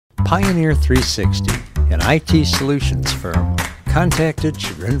Pioneer 360, an IT solutions firm, contacted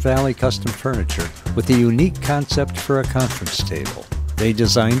Chagrin Valley Custom Furniture with a unique concept for a conference table. They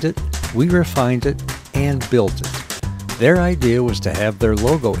designed it, we refined it, and built it. Their idea was to have their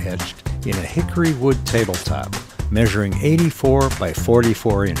logo etched in a hickory wood tabletop, measuring 84 by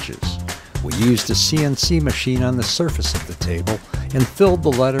 44 inches. We used a CNC machine on the surface of the table and filled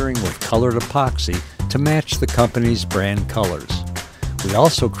the lettering with colored epoxy to match the company's brand colors. We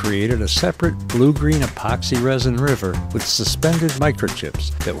also created a separate blue-green epoxy resin river with suspended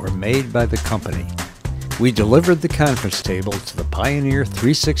microchips that were made by the company. We delivered the conference table to the Pioneer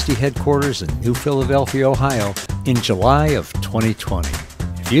 360 headquarters in New Philadelphia, Ohio in July of 2020.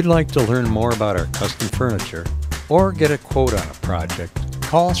 If you'd like to learn more about our custom furniture or get a quote on a project,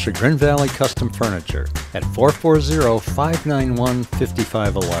 call Chagrin Valley Custom Furniture at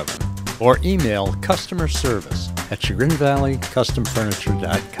 440-591-5511 or email customer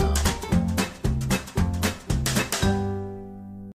service@chagrinvalleycustomfurniture.com.